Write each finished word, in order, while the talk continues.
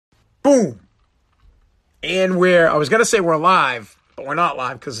Boom. And I was going to say we're live, but we're not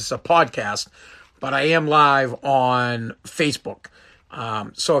live because it's a podcast, but I am live on Facebook.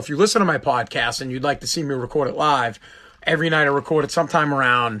 So if you listen to my podcast and you'd like to see me record it live, every night I record it sometime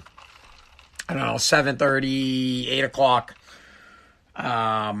around, 7:30, 8 o'clock.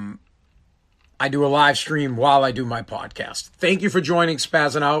 I do a live stream while I do my podcast. Thank you for joining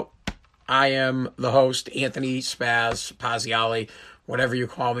Spazzing Out. I am the host, Anthony Spaz Pazziali, whatever you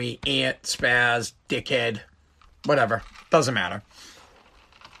call me, Ant, Spaz, Dickhead, whatever, doesn't matter.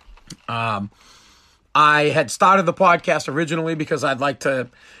 I had started the podcast originally because I'd like to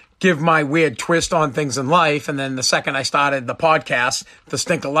give my weird twist on things in life, and then the second I started the podcast, the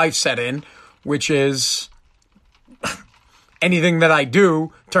stink of life set in, which is anything that I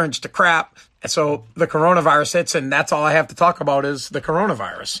do turns to crap. So the coronavirus hits, and that's all I have to talk about is the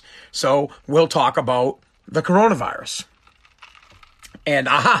coronavirus. So we'll talk about the coronavirus. And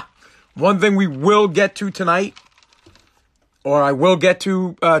one thing we will get to tonight, or I will get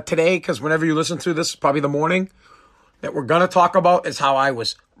to today, because whenever you listen to this, probably the morning, that we're going to talk about is how I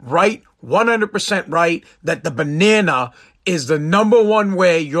was right, 100% right, that the banana is the number one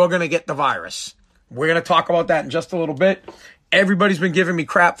way you're going to get the virus. We're going to talk about that in just a little bit. Everybody's been giving me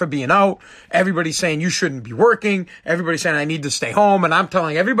crap for being out. Everybody's saying you shouldn't be working. Everybody's saying I need to stay home. And I'm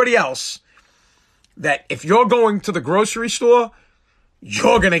telling everybody else that if you're going to the grocery store,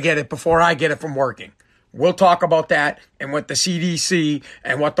 you're going to get it before I get it from working. We'll talk about that and what the CDC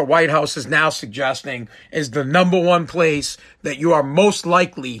and what the White House is now suggesting is the number one place that you are most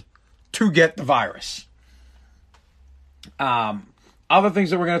likely to get the virus. Other things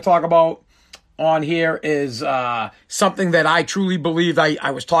that we're going to talk about on here is something that I truly believe.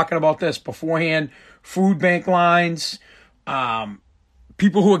 I was talking about this beforehand. Food bank lines.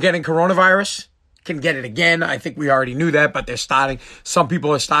 People who are getting coronavirus can get it again. I think we already knew that, but some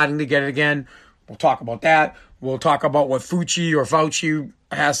people are starting to get it again. We'll talk about that. We'll talk about what Fauci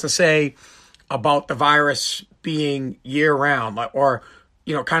has to say about the virus being year-round, or,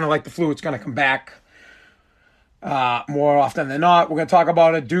 kind of like the flu, it's going to come back more often than not. We're going to talk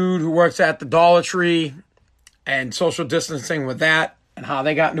about a dude who works at the Dollar Tree and social distancing with that and how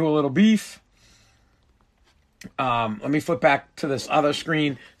they got into a little beef. Let me flip back to this other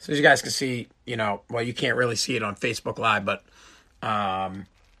screen so you guys can see, you can't really see it on Facebook Live, but I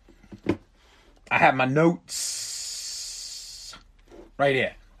have my notes right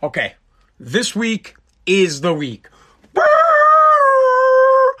here. Okay. This week is the week.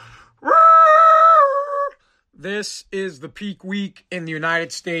 This is the peak week in the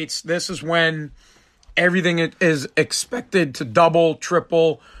United States. This is when everything is expected to double,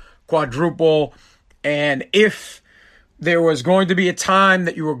 triple, quadruple. And if there was going to be a time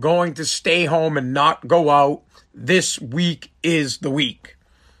that you were going to stay home and not go out, this week is the week.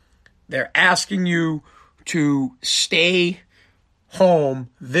 They're asking you to stay home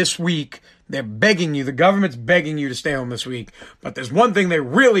this week. They're begging you. The government's begging you to stay home this week. But there's one thing they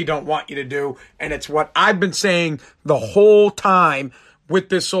really don't want you to do, and it's what I've been saying the whole time with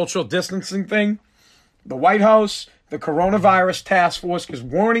this social distancing thing. The White House, the coronavirus task force is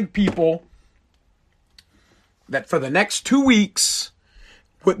warning people that for the next 2 weeks,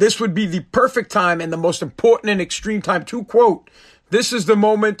 this would be the perfect time and the most important and extreme time to, quote, this is the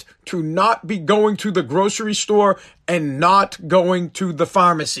moment to not be going to the grocery store and not going to the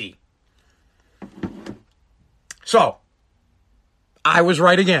pharmacy. So, I was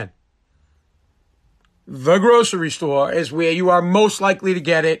right again. The grocery store is where you are most likely to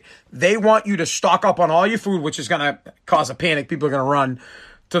get it. They want you to stock up on all your food, which is going to cause a panic. People are going to run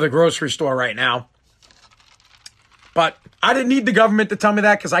to the grocery store right now. But I didn't need the government to tell me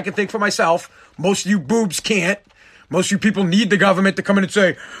that because I can think for myself. Most of you boobs can't. Most of you people need the government to come in and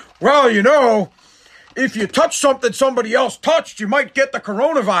say, well, if you touch something somebody else touched, you might get the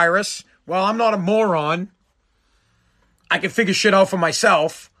coronavirus. Well, I'm not a moron. I can figure shit out for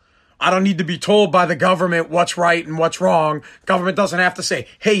myself. I don't need to be told by the government what's right and what's wrong. Government doesn't have to say,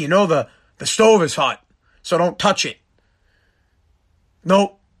 hey, the stove is hot, so don't touch it.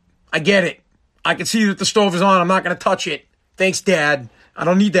 Nope, I get it. I can see that the stove is on. I'm not going to touch it. Thanks, Dad. I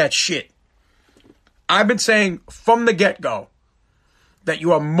don't need that shit. I've been saying from the get-go that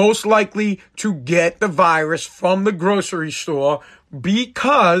you are most likely to get the virus from the grocery store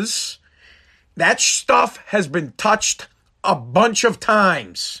because that stuff has been touched a bunch of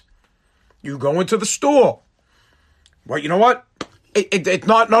times. You go into the store. Well, you know what? It's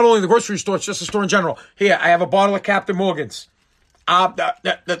not only the grocery store, it's just a store in general. Here, I have a bottle of Captain Morgan's.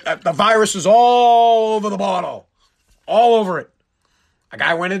 The virus is all over the bottle. All over it. A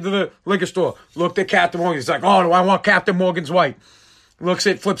guy went into the liquor store, looked at Captain Morgan's. He's like, oh, do I want Captain Morgan's White? looks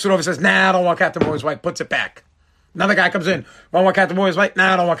at, flips it over, says, nah, I don't want Captain Morgan's wife, puts it back. Another guy comes in, I want Captain Morgan's wife,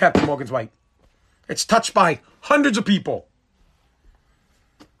 nah, I don't want Captain Morgan's wife. It's touched by hundreds of people.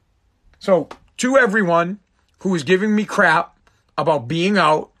 So, to everyone who is giving me crap about being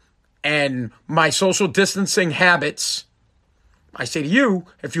out and my social distancing habits, I say to you,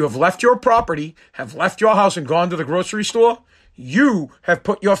 if you have left your property, have left your house and gone to the grocery store, you have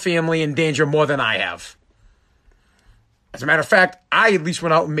put your family in danger more than I have. As a matter of fact, I at least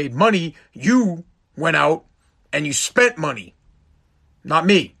went out and made money. You went out and you spent money. Not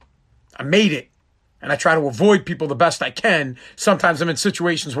me. I made it. And I try to avoid people the best I can. Sometimes I'm in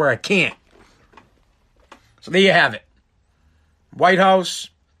situations where I can't. So there you have it. White House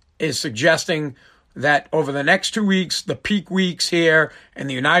is suggesting that over the next 2 weeks, the peak weeks here in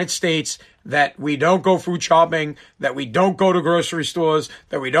the United States, that we don't go food shopping, that we don't go to grocery stores,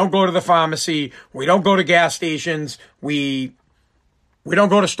 that we don't go to the pharmacy, we don't go to gas stations, we don't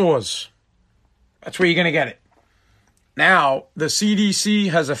go to stores. That's where you're going to get it. Now, the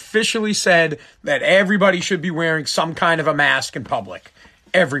CDC has officially said that everybody should be wearing some kind of a mask in public.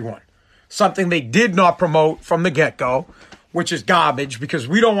 Everyone. Something they did not promote from the get-go, which is garbage because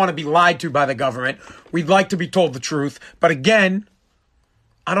we don't want to be lied to by the government. We'd like to be told the truth. But again,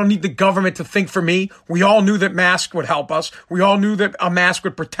 I don't need the government to think for me. We all knew that masks would help us. We all knew that a mask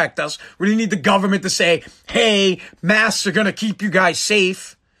would protect us. We didn't need the government to say, hey, masks are going to keep you guys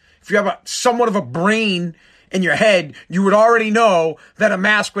safe. If you have somewhat of a brain in your head, you would already know that a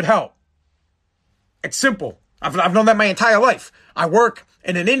mask would help. It's simple. I've known that my entire life. I work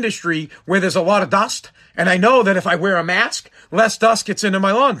in an industry where there's a lot of dust, and I know that if I wear a mask, less dust gets into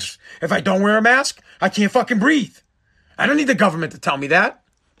my lungs. If I don't wear a mask, I can't fucking breathe. I don't need the government to tell me that.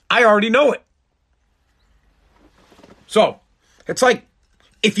 I already know it. So, it's like,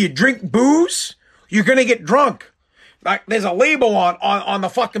 if you drink booze, you're going to get drunk. Like, there's a label on the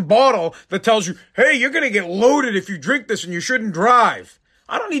fucking bottle that tells you, hey, you're going to get loaded if you drink this and you shouldn't drive.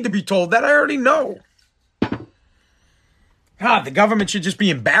 I don't need to be told that. I already know. God, the government should just be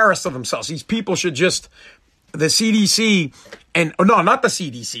embarrassed of themselves. These people should just, the CDC, no, not the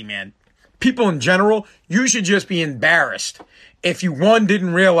CDC, man. People in general, you should just be embarrassed if you, one,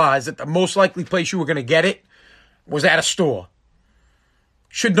 didn't realize that the most likely place you were going to get it was at a store.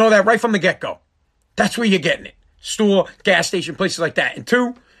 Should know that right from the get-go. That's where you're getting it. Store, gas station, places like that. And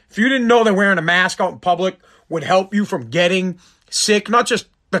two, if you didn't know that wearing a mask out in public would help you from getting sick, not just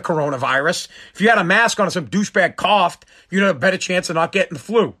the coronavirus. If you had a mask on and some douchebag coughed, you'd have a better chance of not getting the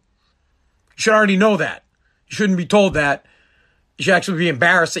flu. You should already know that. You shouldn't be told that. You should actually be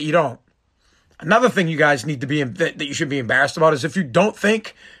embarrassed that you don't. Another thing you guys need to be, that you should be embarrassed about is if you don't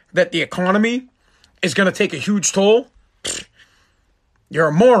think that the economy is going to take a huge toll, you're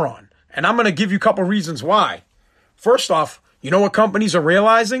a moron. And I'm going to give you a couple reasons why. First off, you know what companies are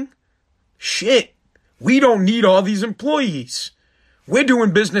realizing? Shit, we don't need all these employees. We're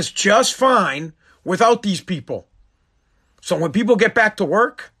doing business just fine without these people. So when people get back to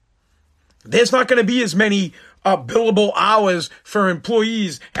work, there's not going to be as many billable hours for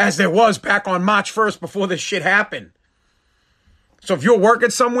employees as there was back on March 1st before this shit happened. So if you're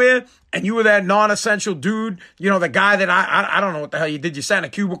working somewhere and you were that non-essential dude, you know, the guy that I don't know what the hell you did, you sat in a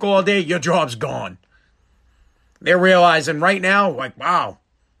cubicle all day, your job's gone. They're realizing right now, like, wow,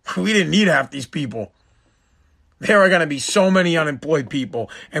 we didn't need half these people. There are going to be so many unemployed people.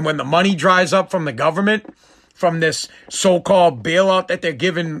 And when the money dries up from the government, from this so-called bailout that they're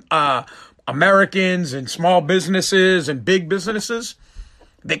giving Americans and small businesses and big businesses,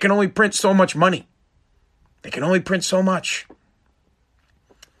 they can only print so much money. They can only print so much.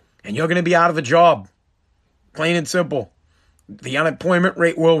 And you're going to be out of a job. Plain and simple. The unemployment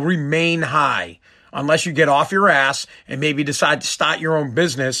rate will remain high unless you get off your ass and maybe decide to start your own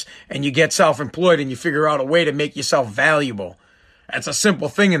business and you get self-employed and you figure out a way to make yourself valuable. That's a simple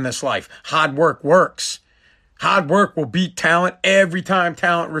thing in this life. Hard work works. Hard work will beat talent every time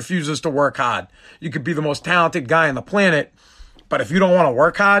talent refuses to work hard. You could be the most talented guy on the planet, but if you don't want to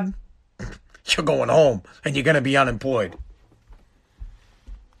work hard, you're going home and you're going to be unemployed.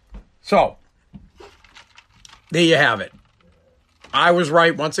 So, there you have it. I was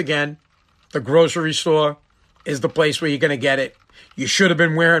right once again. The grocery store is the place where you're going to get it. You should have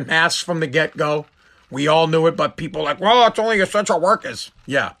been wearing masks from the get-go. We all knew it, but people are like, well, it's only essential workers.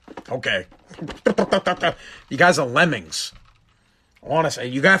 Yeah, okay. You guys are lemmings. Honestly,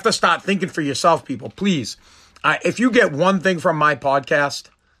 you have to start thinking for yourself, people. Please. If you get one thing from my podcast,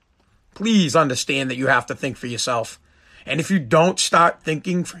 please understand that you have to think for yourself. And if you don't start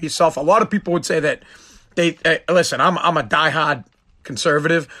thinking for yourself, a lot of people would say that listen, I'm a diehard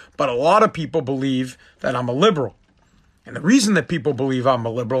conservative, but a lot of people believe that I'm a liberal. And the reason that people believe I'm a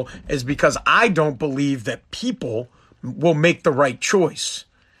liberal is because I don't believe that people will make the right choice.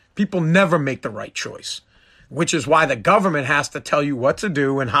 People never make the right choice, which is why the government has to tell you what to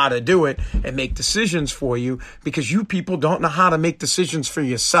do and how to do it and make decisions for you, because you people don't know how to make decisions for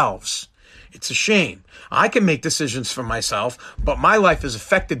yourselves. It's a shame. I can make decisions for myself, but my life is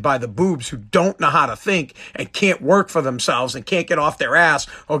affected by the boobs who don't know how to think and can't work for themselves and can't get off their ass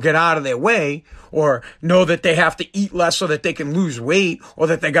or get out of their way, or know that they have to eat less so that they can lose weight, or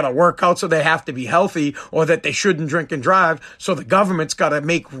that they got to work out so they have to be healthy, or that they shouldn't drink and drive. So the government's got to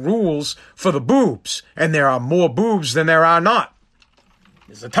make rules for the boobs. And there are more boobs than there are not.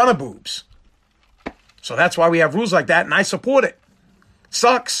 There's a ton of boobs. So that's why we have rules like that, and I support it.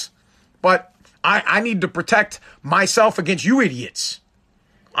 Sucks. But I need to protect myself against you idiots.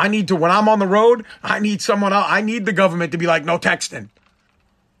 I need to, when I'm on the road, I need someone else. I need the government to be like, no texting.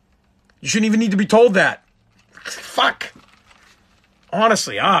 You shouldn't even need to be told that. Fuck.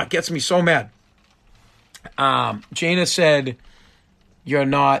 Honestly, it gets me so mad. Jana said, you're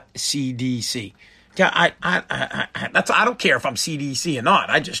not CDC. Yeah, I don't care if I'm CDC or not.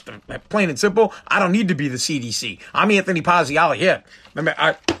 I just, plain and simple, I don't need to be the CDC. I'm Anthony Pazziali here.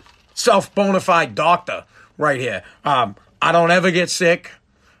 Remember, self-bona-fide doctor right here. I don't ever get sick.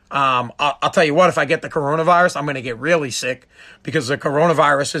 I'll tell you what, if I get the coronavirus, I'm going to get really sick, because the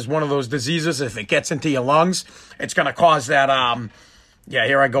coronavirus is one of those diseases. If it gets into your lungs, it's going to cause that,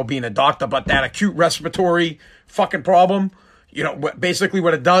 here I go being a doctor, but that acute respiratory fucking problem. You know, basically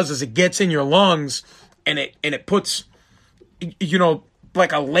what it does is it gets in your lungs and it puts,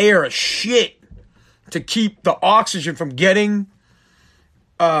 like a layer of shit to keep the oxygen from getting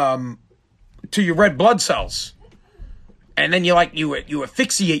to your red blood cells. And then you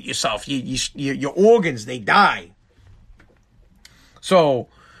asphyxiate yourself. Your organs, they die. So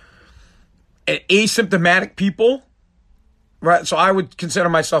asymptomatic people, right? So I would consider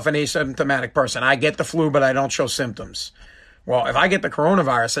myself an asymptomatic person. I get the flu, but I don't show symptoms. Well, if I get the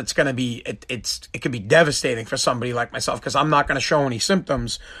coronavirus, it's going to be, it could be devastating for somebody like myself, because I'm not going to show any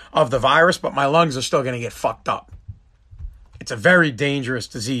symptoms of the virus, but my lungs are still going to get fucked up. It's a very dangerous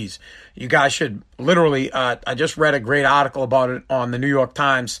disease. You guys should literally, I just read a great article about it on the New York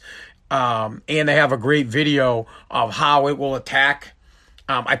Times, and they have a great video of how it will attack.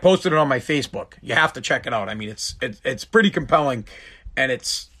 I posted it on my Facebook. You have to check it out. I mean, it's pretty compelling, and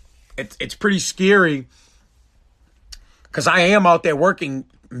it's pretty scary, because I am out there working,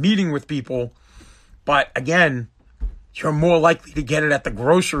 meeting with people, but again, you're more likely to get it at the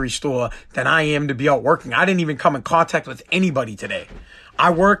grocery store than I am to be out working. I didn't even come in contact with anybody today.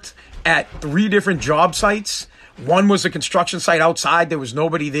 I worked at 3 different job sites. One was a construction site outside. There was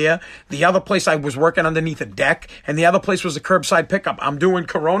nobody there. The other place, I was working underneath a deck, and the other place was a curbside pickup. I'm doing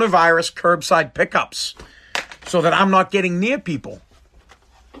coronavirus curbside pickups so that I'm not getting near people.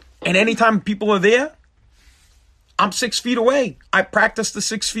 And anytime people are there, I'm 6 feet away. I practice the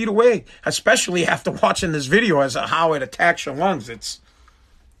 6 feet away, especially after watching this video as to how it attacks your lungs. It's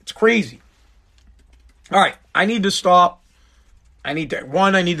crazy. All right, I need to stop. I need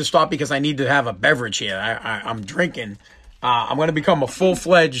to stop because I need to have a beverage here. I'm drinking. I'm going to become a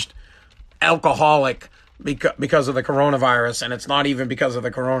full-fledged alcoholic because of the coronavirus, and it's not even because of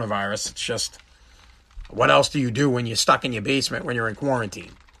the coronavirus. It's just, what else do you do when you're stuck in your basement when you're in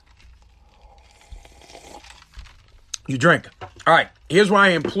quarantine? You drink. All right, here's why I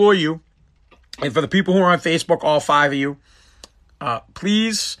implore you, and for the people who are on Facebook, all 5 of you,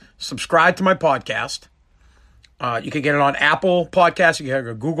 please subscribe to my podcast. You can get it on Apple Podcasts, you can get it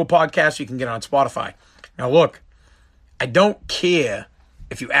on Google Podcasts, you can get it on Spotify. Now look, I don't care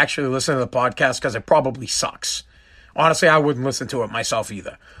if you actually listen to the podcast, because it probably sucks. Honestly, I wouldn't listen to it myself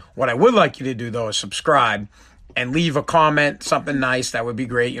either. What I would like you to do, though, is subscribe and leave a comment, something nice. That would be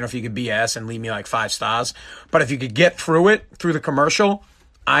great. If you could BS and leave me like 5 stars. But if you could get through it, through the commercial,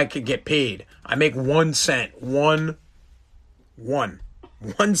 I could get paid. I make 1 cent. 1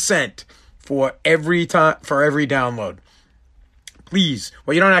 cent for every download. Please.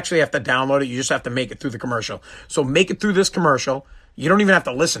 Well, you don't actually have to download it. You just have to make it through the commercial. So make it through this commercial. You don't even have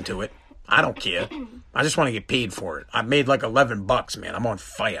to listen to it. I don't care. I just want to get paid for it. I made like $11, man. I'm on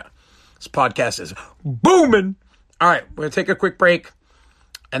fire. This podcast is booming. All right, we're going to take a quick break,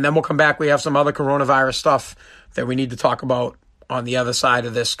 and then we'll come back. We have some other coronavirus stuff that we need to talk about on the other side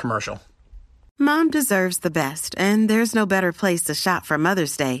of this commercial. Mom deserves the best, and there's no better place to shop for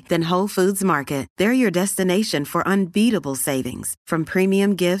Mother's Day than Whole Foods Market. They're your destination for unbeatable savings, from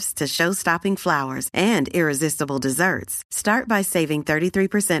premium gifts to show-stopping flowers and irresistible desserts. Start by saving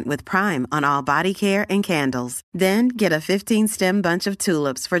 33% with Prime on all body care and candles. Then get a 15-stem bunch of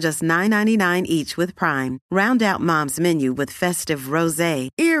tulips for just $9.99 each with Prime. Round out Mom's menu with festive rosé,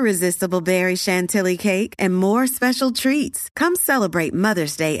 irresistible berry chantilly cake, and more special treats. Come celebrate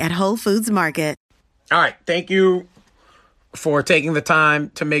Mother's Day at Whole Foods Market. All right. Thank you for taking the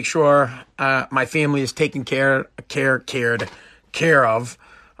time to make sure my family is taken care of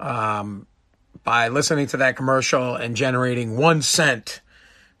by listening to that commercial and generating 1 cent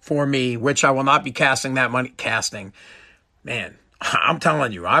for me, which I will not be casting that money. Man, I'm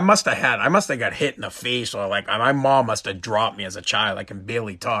telling you, I must have got hit in the face, or like my mom must have dropped me as a child. I can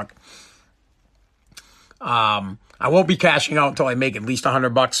barely talk. I won't be cashing out until I make at least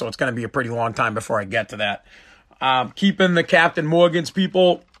 $100, so it's going to be a pretty long time before I get to that. Keeping the Captain Morgan's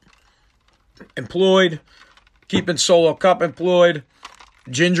people employed, keeping Solo Cup employed,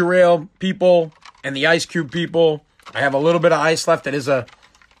 ginger ale people, and the Ice Cube people. I have a little bit of ice left. It is a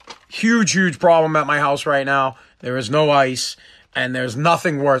huge, huge problem at my house right now. There is no ice, and there's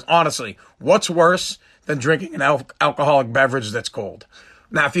nothing worse. Honestly, what's worse than drinking an alcoholic beverage that's cold?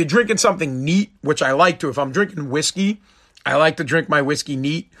 Now, if you're drinking something neat, which I like to, if I'm drinking whiskey, I like to drink my whiskey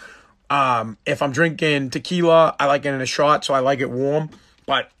neat. If I'm drinking tequila, I like it in a shot, so I like it warm.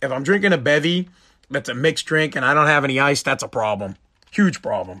 But if I'm drinking a bevy that's a mixed drink and I don't have any ice, that's a problem. Huge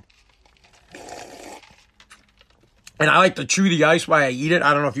problem. And I like to chew the ice while I eat it.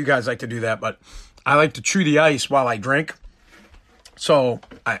 I don't know if you guys like to do that, but I like to chew the ice while I drink. So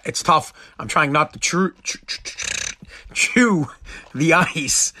it's tough. I'm trying not to chew the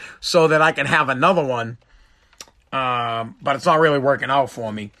ice so that I can have another one. But it's not really working out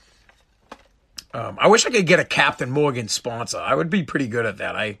for me. I wish I could get a Captain Morgan sponsor. I would be pretty good at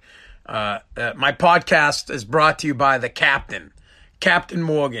that. My podcast is brought to you by the Captain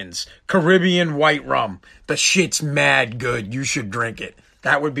Morgan's Caribbean White Rum. The shit's mad good. You should drink it.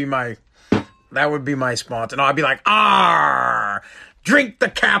 That would be my sponsor. And I'd be like, drink the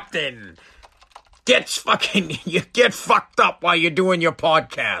Captain. You get fucked up while you're doing your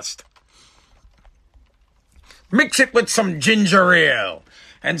podcast. Mix it with some ginger ale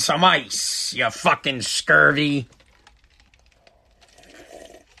and some ice, you fucking scurvy.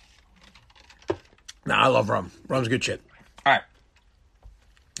 Nah, I love rum. Rum's good shit. All right.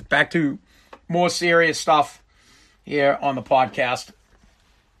 Back to more serious stuff here on the podcast.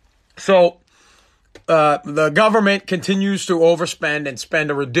 So, the government continues to overspend and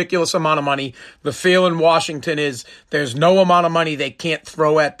spend a ridiculous amount of money. The feel in Washington is there's no amount of money they can't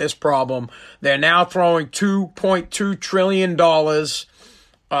throw at this problem. They're now throwing $2.2 trillion to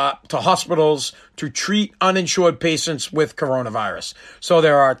hospitals to treat uninsured patients with coronavirus. So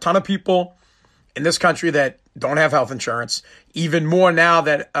there are a ton of people in this country that don't have health insurance, even more now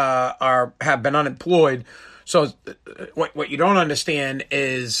that have been unemployed. So what you don't understand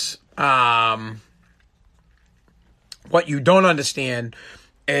is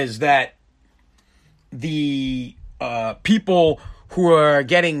that the people who are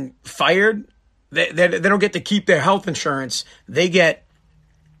getting fired, they don't get to keep their health insurance. They get,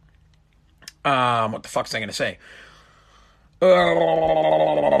 what the fuck's I going to say?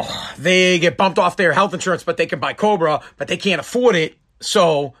 They get bumped off their health insurance, but they can buy Cobra, but they can't afford it,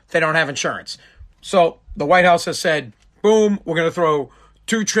 so they don't have insurance. So the White House has said, boom, we're going to throw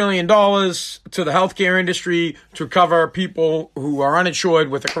 $2 trillion to the healthcare industry to cover people who are uninsured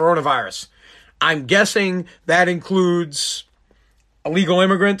with the coronavirus. I'm guessing that includes illegal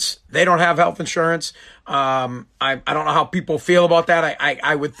immigrants. They don't have health insurance. I don't know how people feel about that.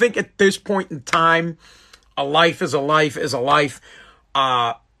 I would think at this point in time, a life is a life is a life.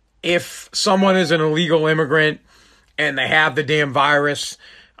 If someone is an illegal immigrant and they have the damn virus,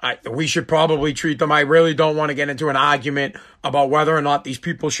 we should probably treat them. I really don't want to get into an argument about whether or not these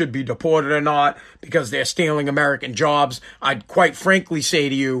people should be deported or not because they're stealing American jobs. I'd quite frankly say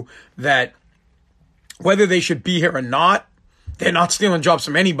to you that whether they should be here or not, they're not stealing jobs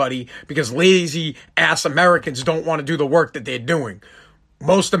from anybody because lazy ass Americans don't want to do the work that they're doing.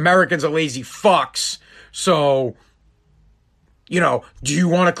 Most Americans are lazy fucks. So, do you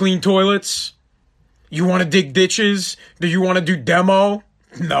want to clean toilets? You want to dig ditches? Do you want to do demo?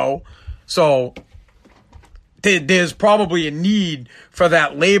 No. So there's probably a need for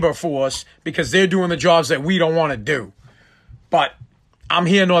that labor force because they're doing the jobs that we don't want to do. But I'm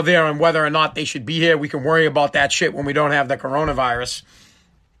here nor there on whether or not they should be here. We can worry about that shit when we don't have the coronavirus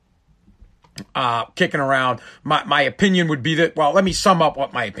kicking around. My opinion would be that, well, let me sum up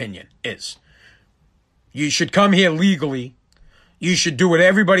what my opinion is. You should come here legally. You should do what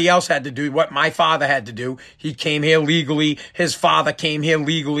everybody else had to do, what my father had to do. He came here legally. His father came here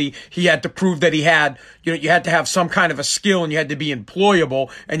legally. He had to prove that he had, you had to have some kind of a skill, and you had to be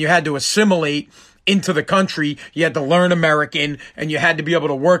employable, and you had to assimilate into the country. You had to learn American, and you had to be able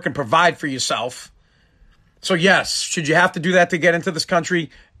to work and provide for yourself. So yes, should you have to do that to get into this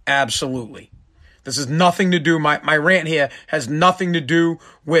country? Absolutely. This has nothing to do, my rant here has nothing to do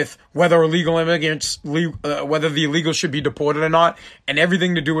with whether illegal immigrants, whether the illegals should be deported or not, and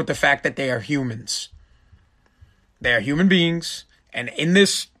everything to do with the fact that they are humans. They are human beings, and in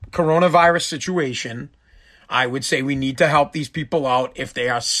this coronavirus situation, I would say we need to help these people out if they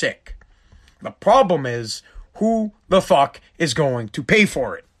are sick. The problem is, who the fuck is going to pay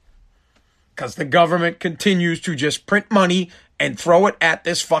for it? Because the government continues to just print money and throw it at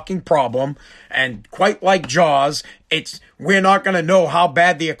this fucking problem. And quite like Jaws, we're not going to know how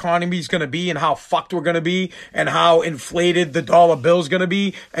bad the economy is going to be and how fucked we're going to be and how inflated the dollar bill is going to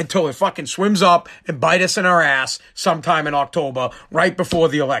be until it fucking swims up and bite us in our ass sometime in October, right before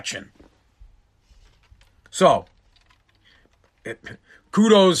the election. So,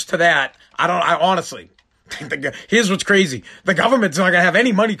 kudos to that. I honestly, here's what's crazy. The government's not going to have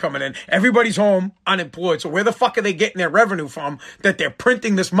any money coming in. Everybody's home, unemployed. So where the fuck are they getting their revenue from that they're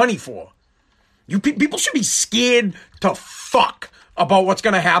printing this money for? People should be scared to fuck about what's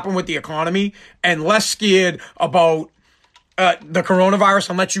going to happen with the economy and less scared about the coronavirus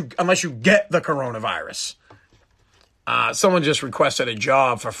unless you get the coronavirus. Someone just requested a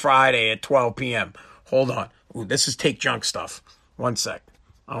job for Friday at 12 p.m. Hold on. Ooh, this is Take Junk stuff. One sec.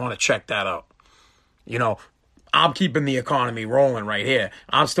 I want to check that out. I'm keeping the economy rolling right here.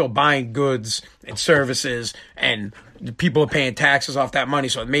 I'm still buying goods and services, and people are paying taxes off that money,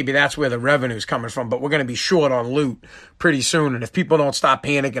 so maybe that's where the revenue is coming from. But we're going to be short on loot pretty soon, and if people don't stop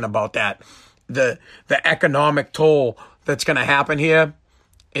panicking about that, the economic toll that's going to happen here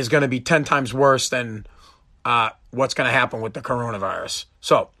is going to be 10 times worse than what's going to happen with the coronavirus.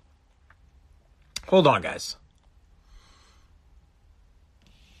 So, hold on, guys.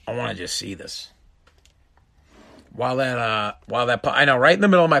 I want to just see this. While that, I know, right in the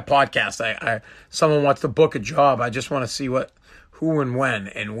middle of my podcast, someone wants to book a job. I just want to see who and when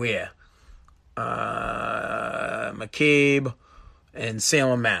and where. McCabe and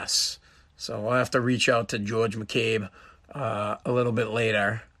Salem, Mass. So I'll have to reach out to George McCabe a little bit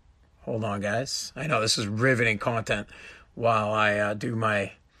later. Hold on, guys. I know this is riveting content while I do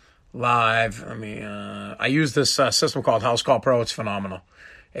my live. I use this system called House Call Pro. It's phenomenal.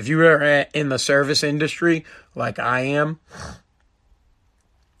 If you are in the service industry like I am,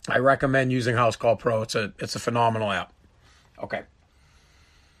 I recommend using House Call Pro. It's a phenomenal app. Okay.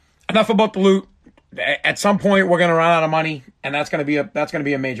 Enough about the loot. At some point, we're going to run out of money, and that's going to be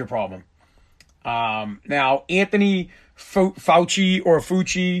a major problem. Now, Anthony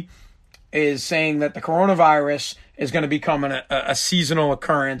Fauci is saying that the coronavirus is going to become a seasonal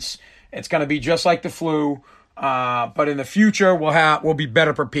occurrence. It's going to be just like the flu. But in the future, we'll be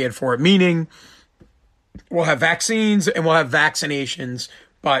better prepared for it. Meaning, we'll have vaccines and we'll have vaccinations.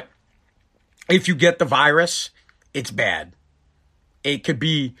 But if you get the virus, it's bad. It could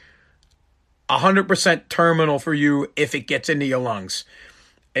be 100% terminal for you if it gets into your lungs.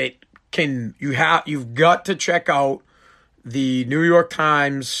 You've got to check out the New York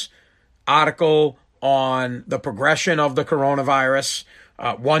Times article on the progression of the coronavirus.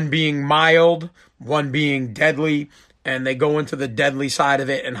 One being mild, one being deadly, and they go into the deadly side of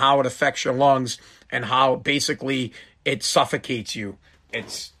it and how it affects your lungs and how basically it suffocates you.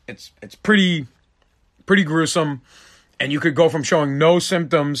 It's pretty gruesome, and you could go from showing no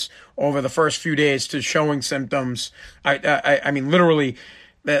symptoms over the first few days to showing symptoms. I mean, literally,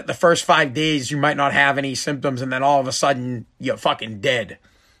 the first 5 days you might not have any symptoms, and then all of a sudden you're fucking dead.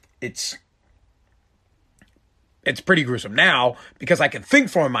 It's pretty gruesome. Now, because I can think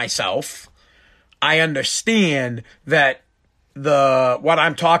for myself, I understand that what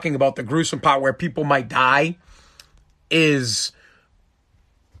I'm talking about, the gruesome part where people might die, is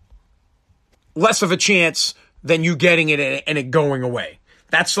less of a chance than you getting it and it going away.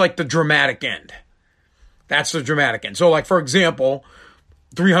 That's like the dramatic end. That's the dramatic end. So, like, for example,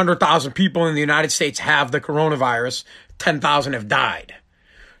 300,000 people in the United States have the coronavirus. 10,000 have died.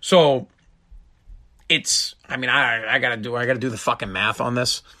 So, I gotta do the fucking math on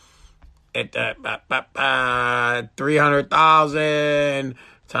this. 300,000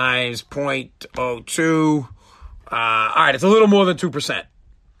 times 0.02. All right, it's a little more than 2%.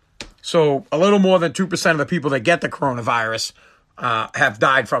 So a little more than 2% of the people that get the coronavirus have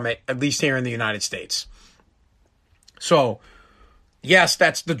died from it, at least here in the United States. So, yes,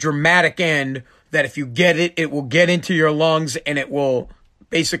 that's the dramatic end that if you get it, it will get into your lungs and it will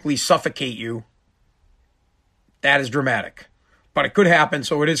basically suffocate you. That is dramatic. But it could happen,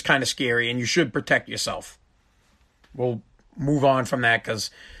 so it is kind of scary, and you should protect yourself. We'll move on from that because,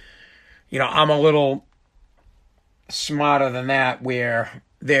 I'm a little smarter than that, where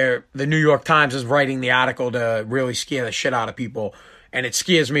the New York Times is writing the article to really scare the shit out of people. And it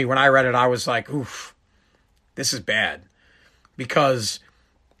scares me. When I read it, I was like, oof, this is bad. Because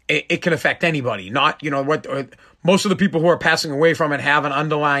it can affect anybody. Not, most of the people who are passing away from it have an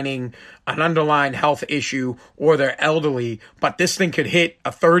underlying health issue, or they're elderly, but this thing could hit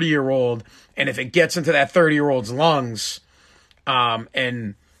a 30-year-old, and if it gets into that 30-year-old's lungs,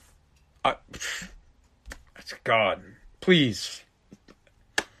 God, please,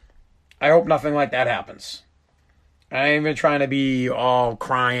 I hope nothing like that happens. I ain't even trying to be all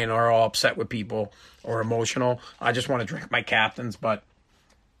crying or all upset with people or emotional. I just want to drink my captains, but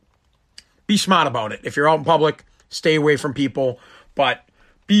be smart about it. If you're out in public, stay away from people, but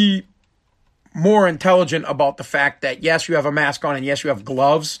be more intelligent about the fact that, yes, you have a mask on and yes, you have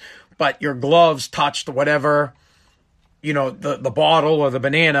gloves, but your gloves touched whatever, the bottle or the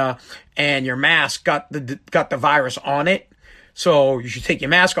banana, and your mask got the virus on it. So you should take your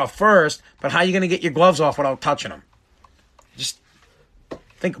mask off first, but how are you going to get your gloves off without touching them? Just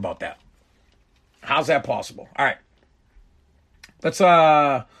think about that. How's that possible? All right. Let's,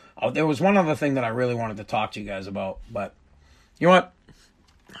 there was one other thing that I really wanted to talk to you guys about, but you know what?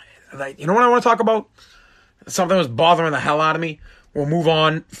 You know what I want to talk about? Something that was bothering the hell out of me. We'll move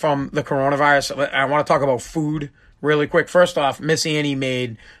on from the coronavirus. I want to talk about food really quick. First off, Miss Annie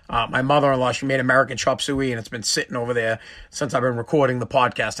made, my mother-in-law, she made American chop suey, and it's been sitting over there since I've been recording the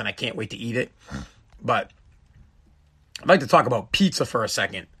podcast, and I can't wait to eat it. But I'd like to talk about pizza for a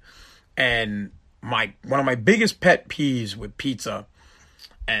second. And one of my biggest pet peeves with pizza,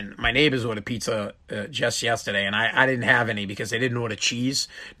 and my neighbors ordered pizza just yesterday, and I didn't have any because they didn't order cheese.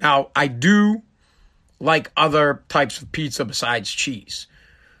 Now, I do like other types of pizza besides cheese.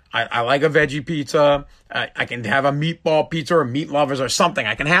 I like a veggie pizza. I can have a meatball pizza or meat lovers or something.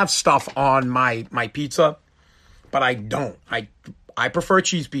 I can have stuff on my pizza, but I don't. I prefer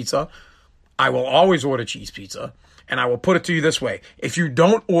cheese pizza. I will always order cheese pizza, and I will put it to you this way. If you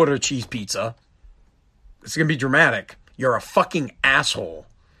don't order cheese pizza, it's going to be dramatic. You're a fucking asshole.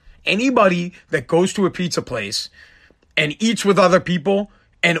 Anybody that goes to a pizza place and eats with other people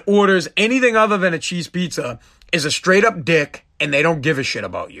and orders anything other than a cheese pizza is a straight up dick, and they don't give a shit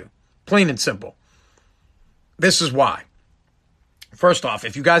about you. Plain and simple. This is why. First off,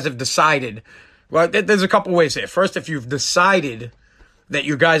 if you guys have decided, well, there's a couple ways here. First, if you've decided that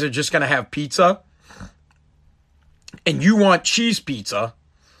you guys are just going to have pizza and you want cheese pizza,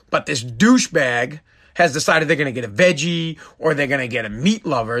 but this douchebag has decided they're going to get a veggie or they're going to get a meat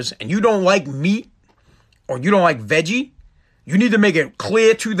lovers, and you don't like meat or you don't like veggie, you need to make it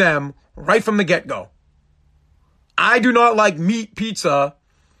clear to them right from the get-go. I do not like meat pizza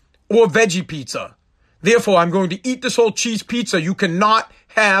or veggie pizza. Therefore, I'm going to eat this whole cheese pizza. You cannot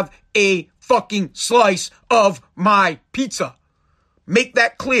have a fucking slice of my pizza. Make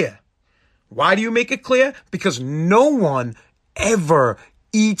that clear. Why do you make it clear? Because no one ever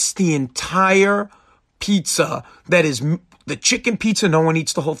eats the entire pizza. That is the chicken pizza, no one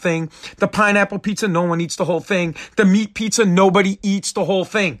eats the whole thing. The pineapple pizza, no one eats the whole thing. The meat pizza, nobody eats the whole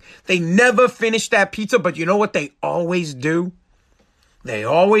thing. They never finish that pizza, but you know what they always do? They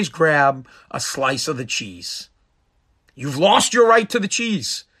always grab a slice of the cheese. You've lost your right to the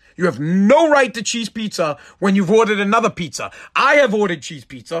cheese. You have no right to cheese pizza when you've ordered another pizza. I have ordered cheese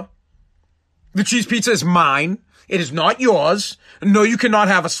pizza. The cheese pizza is mine. It is not yours. No, you cannot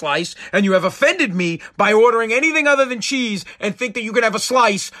have a slice. And you have offended me by ordering anything other than cheese and think that you can have a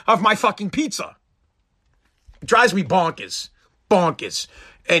slice of my fucking pizza. It drives me bonkers. Bonkers.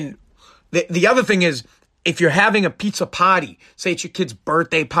 And the other thing is, if you're having a pizza party, say it's your kid's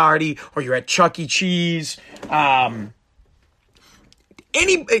birthday party or you're at Chuck E. Cheese, any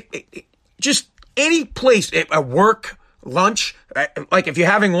place, a work, lunch, like if you're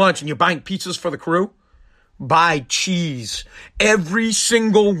having lunch and you're buying pizzas for the crew, buy cheese. Every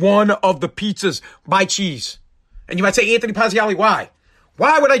single one of the pizzas, buy cheese. And you might say, Anthony Pazziali, why?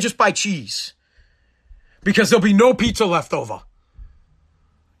 Why would I just buy cheese? Because there'll be no pizza left over.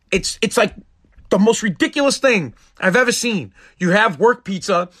 It's like the most ridiculous thing I've ever seen. You have work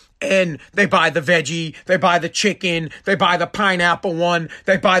pizza and they buy the veggie, they buy the chicken, they buy the pineapple one,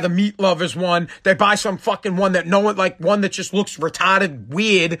 they buy the meat lovers one, they buy some fucking one that no one, like one that just looks retarded,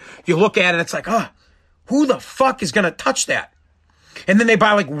 weird. You look at it, it's like, who the fuck is going to touch that? And then they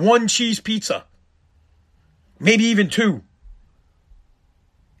buy like one cheese pizza. Maybe even two.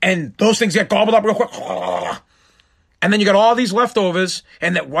 And those things get gobbled up real quick. And then you got all these leftovers.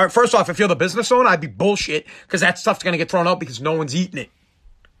 And that, first off, if you're the business owner, I'd be bullshit because that stuff's going to get thrown out because no one's eating it.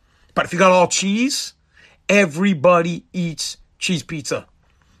 But if you got all cheese, everybody eats cheese pizza.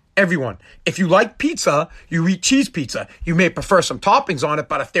 Everyone. If you like pizza, you eat cheese pizza. You may prefer some toppings on it,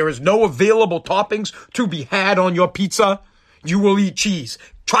 but if there is no available toppings to be had on your pizza, you will eat cheese.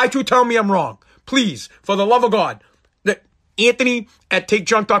 Try to tell me I'm wrong. Please, for the love of God.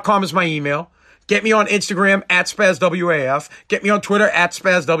 Anthony@takejunk.com is my email. Get me on Instagram @SpazWAF. Get me on Twitter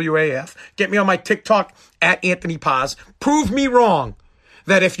 @SpazWAF. Get me on my TikTok @AnthonyPaz. Prove me wrong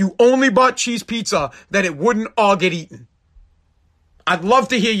that if you only bought cheese pizza, that it wouldn't all get eaten. I'd love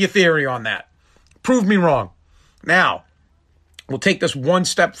to hear your theory on that. Prove me wrong. Now, we'll take this one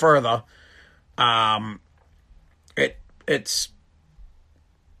step further.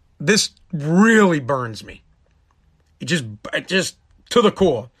 This really burns me. It just to the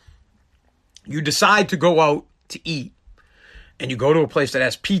core. You decide to go out to eat, and you go to a place that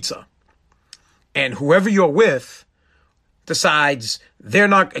has pizza, and whoever you're with decides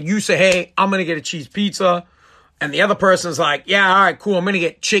you say, hey, I'm going to get a cheese pizza. And the other person's like, yeah, all right, cool. I'm going to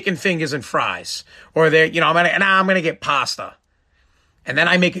get chicken fingers and fries. Or I'm going to get pasta. And then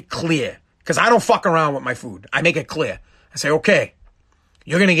I make it clear. Because I don't fuck around with my food. I make it clear. I say, okay,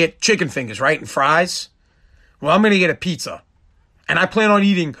 you're going to get chicken fingers, right? And fries? Well, I'm going to get a pizza. And I plan on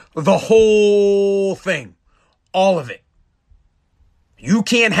eating the whole thing. All of it. You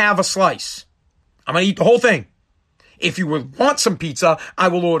can't have a slice. I'm going to eat the whole thing. If you would want some pizza, I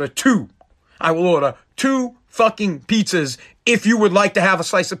will order 2. I will order 2 fucking pizzas if you would like to have a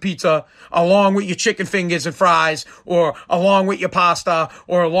slice of pizza along with your chicken fingers and fries, or along with your pasta,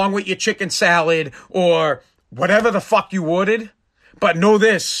 or along with your chicken salad, or whatever the fuck you ordered. But know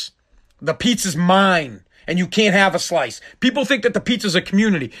this, the pizza's mine, and you can't have a slice. People think that the pizza's a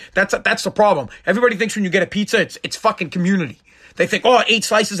community. That's the problem. Everybody thinks when you get a pizza, it's fucking community. They think, 8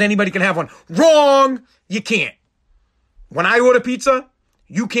 slices, anybody can have one. Wrong! You can't. When I order pizza,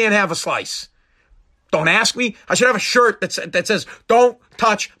 you can't have a slice. Don't ask me. I should have a shirt that says, don't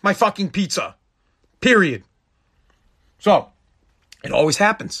touch my fucking pizza. Period. So, it always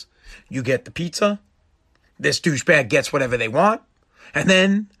happens. You get the pizza. This douchebag gets whatever they want. And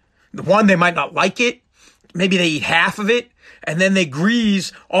then, they might not like it. Maybe they eat half of it. And then they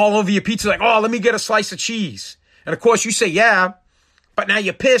grease all over your pizza like, let me get a slice of cheese. And of course you say, yeah. But now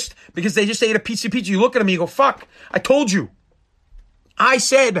you're pissed because they just ate a piece of pizza. You look at them and you go, fuck, I told you. I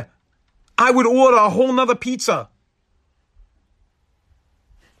said I would order a whole nother pizza.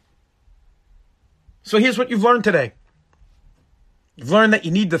 So here's what you've learned today. You've learned that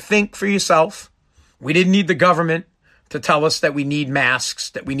you need to think for yourself. We didn't need the government to tell us that we need masks,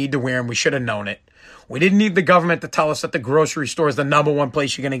 that we need to wear them. We should have known it. We didn't need the government to tell us that the grocery store is the number one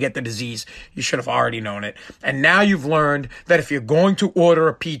place you're going to get the disease. You should have already known it. And now you've learned that if you're going to order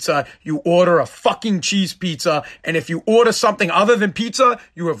a pizza, you order a fucking cheese pizza. And if you order something other than pizza,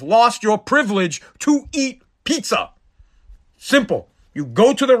 you have lost your privilege to eat pizza. Simple. You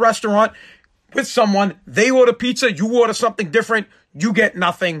go to the restaurant with someone, they order pizza, you order something different, you get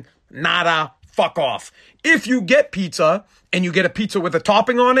nothing, nada, fuck off. If you get pizza and you get a pizza with a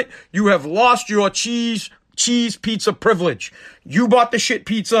topping on it, you have lost your cheese pizza privilege. You bought the shit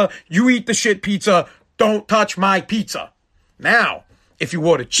pizza, you eat the shit pizza, don't touch my pizza. Now, if you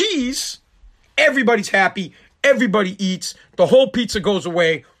order cheese, everybody's happy, everybody eats, the whole pizza goes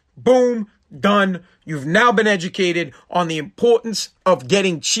away, boom, done. You've now been educated on the importance of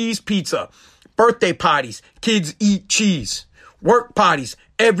getting cheese pizza. Birthday parties, kids eat cheese. Work parties,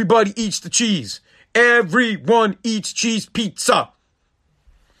 everybody eats the cheese. Everyone eats cheese pizza.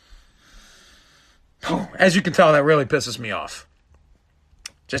 As you can tell, that really pisses me off.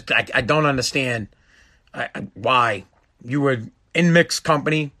 I don't understand why you would, in mixed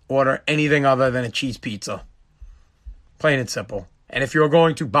company, order anything other than a cheese pizza. Plain and simple. And if you're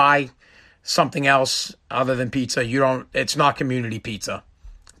going to buy something else other than pizza, it's not community pizza.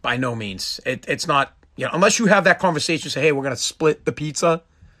 By no means. It's not, unless you have that conversation, say, hey, we're going to split the pizza.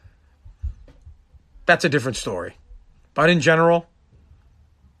 That's a different story. But in general,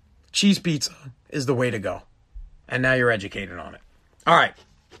 cheese pizza is the way to go. And now you're educated on it. All right.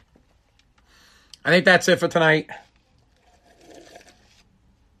 I think that's it for tonight.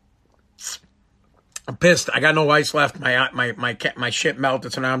 I'm pissed. I got no ice left. My shit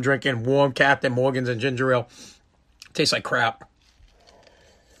melted, so now I'm drinking warm Captain Morgan's and ginger ale. It tastes like crap.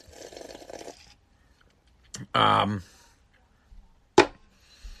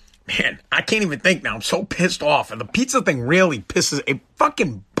 Man, I can't even think now. I'm so pissed off. And the pizza thing really it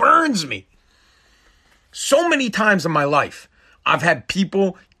fucking burns me. So many times in my life, I've had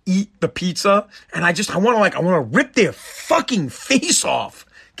people eat the pizza, and I want to rip their fucking face off.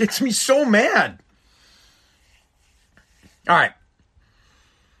 Gets me so mad. All right.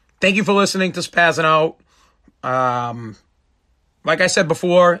 Thank you for listening to Spazzing Out. Like I said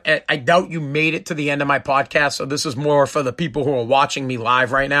before, I doubt you made it to the end of my podcast, so this is more for the people who are watching me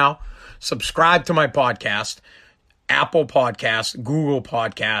live right now. Subscribe to my podcast, Apple Podcast, Google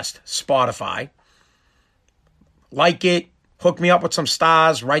Podcast, Spotify. Like it, hook me up with some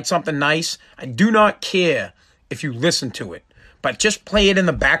stars, write something nice. I do not care if you listen to it, but just play it in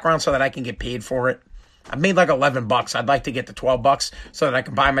the background so that I can get paid for it. I made like $11. I'd like to get to $12 so that I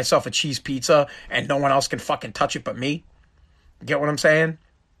can buy myself a cheese pizza and no one else can fucking touch it but me. Get what I'm saying?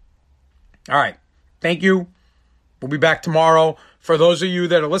 All right. Thank you. We'll be back tomorrow. For those of you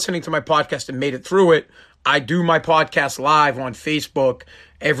that are listening to my podcast and made it through it, I do my podcast live on Facebook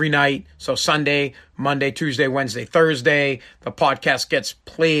every night. So Sunday, Monday, Tuesday, Wednesday, Thursday, the podcast gets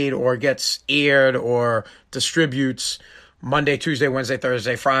played or gets aired or distributes Monday, Tuesday, Wednesday,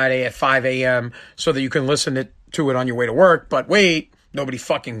 Thursday, Friday at 5 a.m. so that you can listen to it on your way to work. But wait, nobody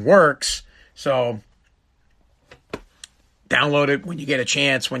fucking works. So download it when you get a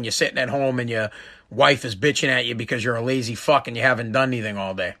chance, when you're sitting at home and your wife is bitching at you because you're a lazy fuck and you haven't done anything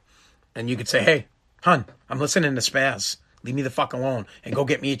all day. And you could say, hey, hon, I'm listening to Spaz. Leave me the fuck alone and go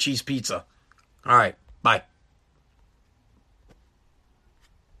get me a cheese pizza. All right, bye.